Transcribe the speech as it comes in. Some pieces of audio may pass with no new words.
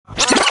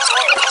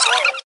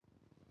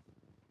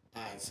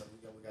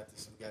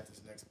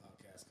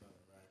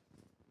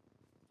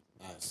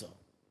Alright, so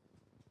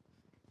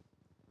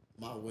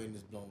my wind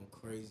is blowing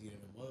crazy than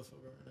a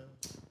motherfucker right now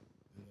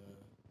in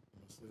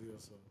my studio.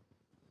 So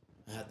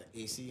I had the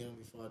AC on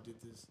before I did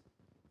this.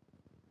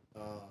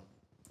 Um,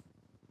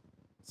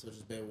 so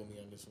just bear with me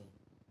on this one.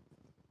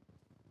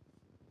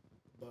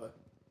 But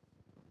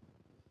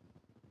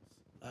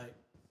like,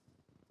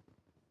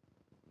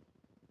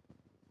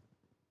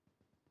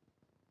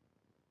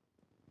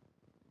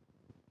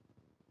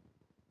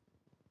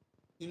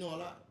 a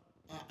lot.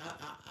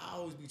 I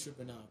always be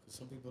tripping out because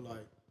some people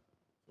like.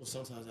 Well,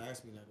 sometimes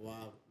ask me like,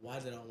 why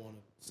did I want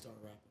to start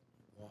rapping?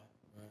 Like,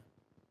 why, right?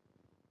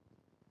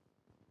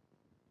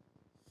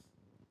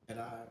 And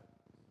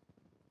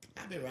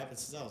I've been rapping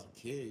since I was a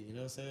kid. You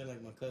know what I'm saying?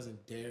 Like my cousin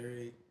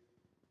Derek,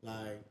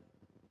 like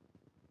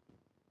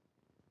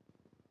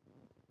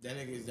that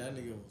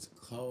nigga was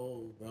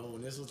cold, bro.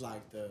 And this was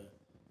like the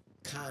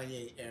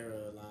Kanye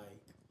era. Like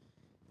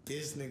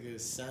this nigga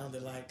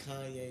sounded like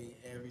Kanye and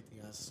everything.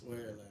 I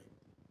swear, like,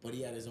 but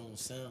he had his own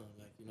sound,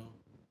 like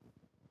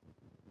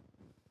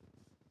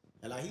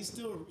and like he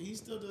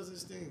still does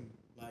his thing.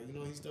 Like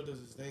he still does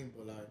his thing,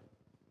 but like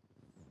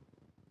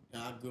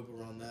I grew up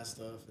around that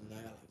stuff, and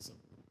I got like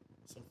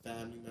some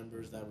family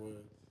members that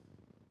were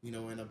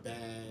in a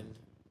band.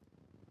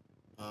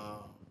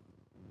 Um,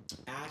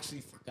 I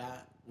actually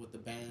forgot what the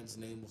band's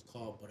name was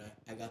called, but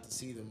I got to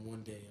see them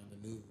one day on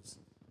the news.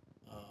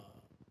 Uh,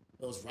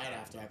 it was right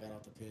after I got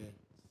out the pen.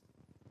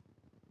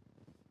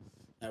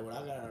 Like when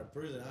I got out of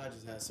prison, I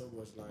just had so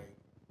much like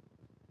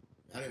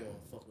I didn't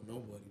want to fuck with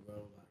nobody, bro.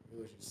 Like it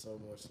was just so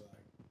much like,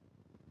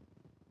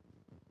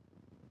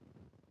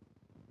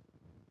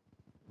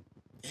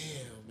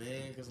 damn,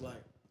 man, cause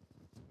like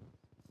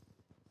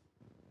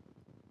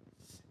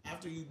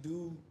after you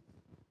do,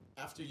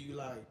 after you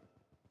like,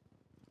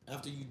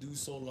 after you do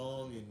so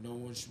long and no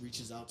one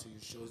reaches out to you,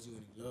 shows you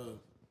any love,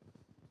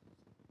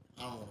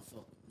 I don't want to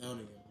fuck with none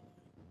of y'all.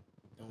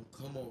 Like, don't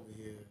come over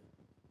here.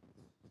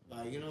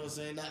 Like, you know what I'm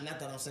saying? Not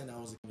that I'm saying that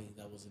was me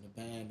that was in a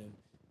band and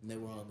they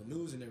were on the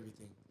news and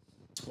everything.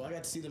 Well, I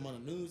got to see them on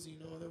the news.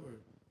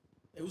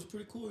 It was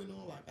pretty cool.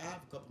 Like I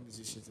have a couple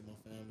musicians in my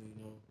family.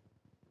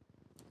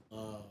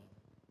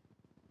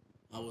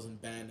 I was in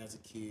band as a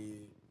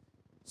kid,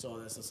 so all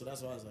that stuff. So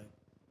that's why I was like,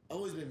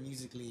 always been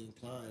musically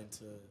inclined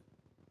to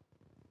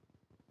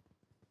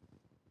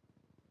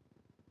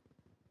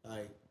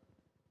like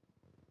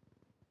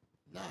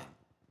not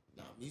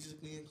not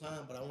musically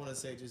inclined, but I want to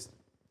say just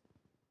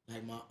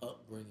like my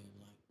upbringing,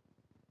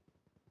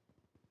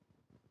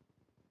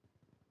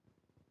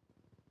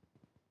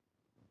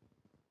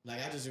 like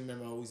I just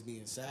remember always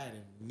being sad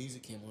and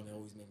music came on, it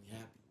always made me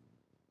happy.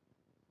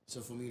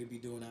 So for me to be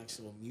doing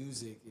actual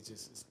music,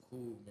 it's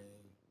cool, man.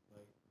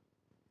 Like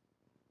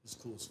it's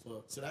cool as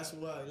fuck. So that's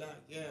why, like,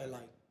 yeah,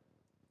 like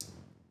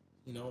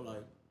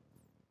like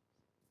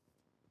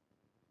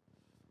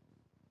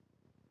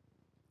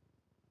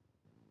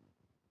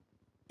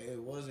it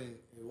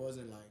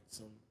wasn't like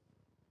some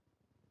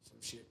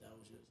shit that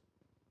was just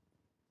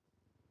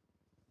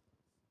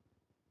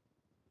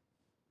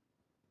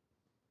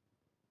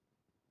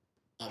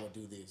I'm gonna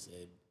do this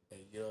and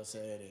you know what I'm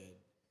saying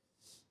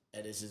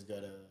and this is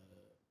gonna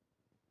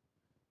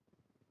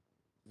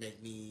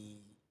make me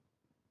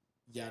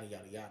yada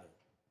yada yada.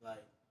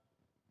 Like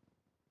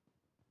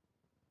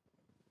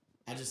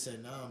I just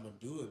said, nah, I'm gonna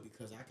do it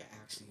because I can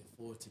actually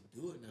afford to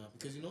do it now.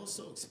 Because it's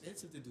so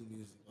expensive to do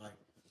music. Like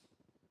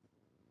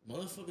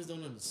motherfuckers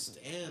don't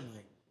understand.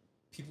 Like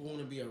people want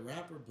to be a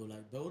rapper, but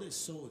like, bro, it's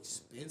so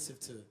expensive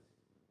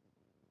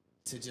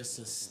to just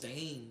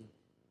sustain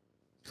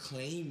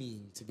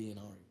claiming to be an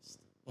artist.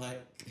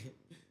 Like,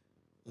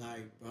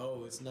 like,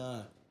 bro, it's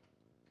not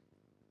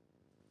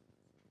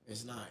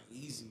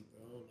easy,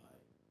 bro.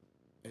 Like,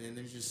 and then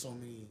there's just so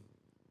many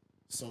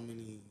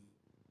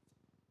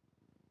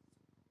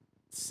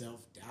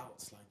self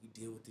doubts. Like you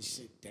deal with this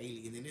shit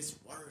daily, and then it's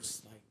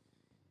worse. Like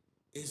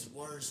it's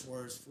worse,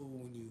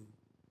 fool,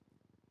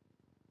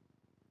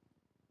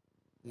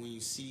 when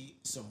you see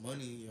some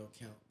money in your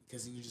account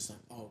because then you're just like,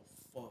 oh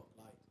fuck,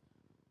 like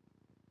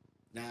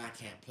now I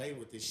can't play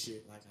with this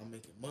shit. Like I'm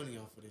making money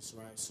off of this,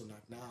 right? So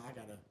like now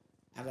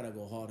I gotta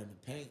go hard in the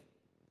paint.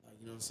 Like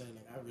you know what I'm saying?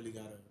 Like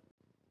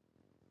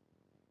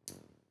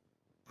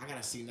I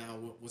gotta see now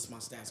what's my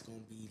stats gonna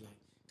be like,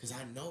 cause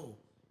I know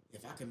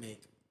if I can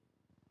make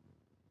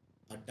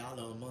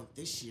 $1 a month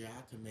this year,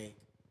 I can make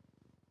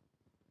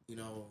you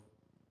know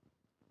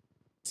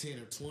 10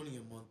 or 20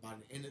 a month by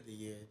the end of the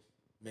year,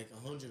 make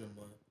 100 a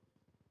month,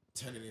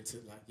 turn it into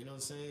like you know what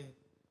I'm saying,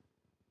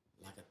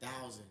 like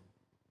 1,000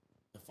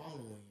 the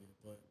following year.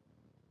 But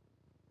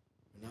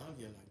now I'm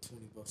getting like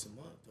 $20 a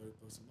month, $30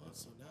 a month.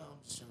 So now I'm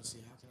just trying to see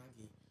how can I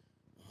get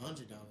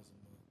 $100 a month,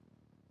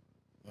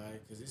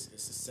 right? Because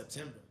it's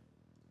September.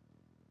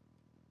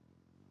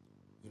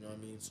 You know what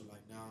I mean? So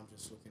like now I'm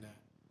just looking at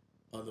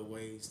other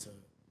ways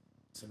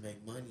to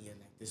make money and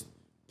like this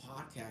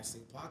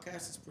podcasting.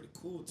 Podcast is pretty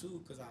cool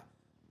too because I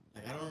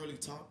don't really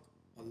talk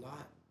a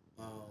lot.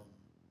 Um,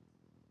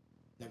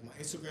 like my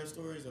Instagram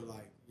stories are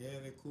like yeah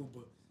they're cool,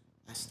 but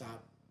I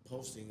stopped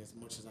posting as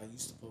much as I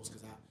used to post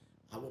because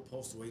I will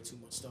post way too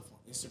much stuff on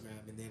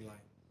Instagram, and then like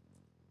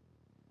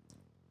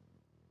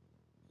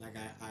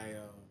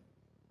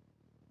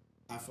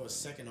I for a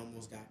second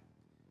almost got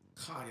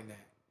caught in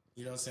that.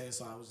 You know what I'm saying?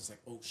 So I was just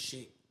like, oh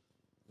shit.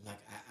 Like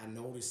I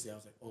noticed it. I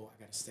was like, oh, I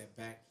gotta step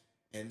back,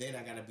 and then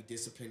I gotta be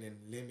disciplined and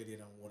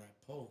limited on what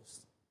I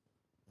post,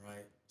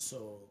 right?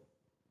 So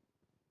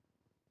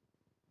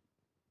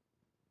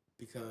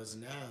because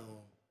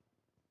now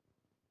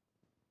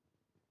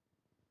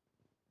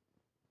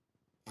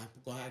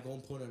I go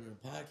and put it on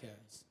a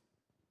podcast.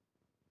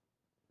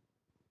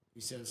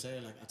 You see what I'm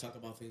saying? Like I talk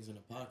about things in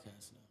a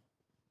podcast now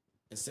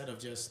instead of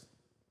just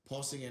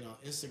posting it on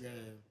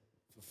Instagram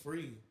for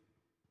free.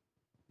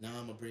 Now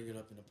I'm gonna bring it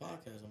up in the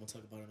podcast. I'm gonna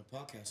talk about it in the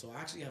podcast. So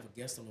I actually have a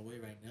guest on the way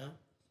right now,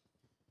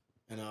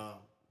 and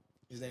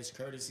his name's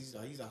Curtis. He's a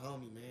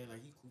homie, man.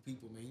 Like he cool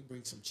people, man. He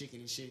brings some chicken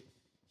and shit.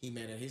 He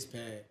made at his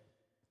pad.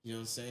 You know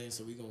what I'm saying?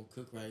 So we gonna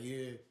cook right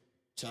here,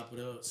 chop it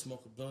up,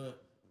 smoke a blunt,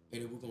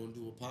 and then we're gonna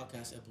do a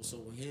podcast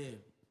episode with him.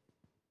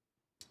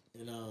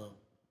 And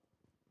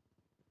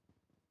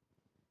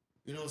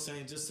you know what I'm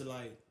saying? Just to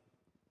like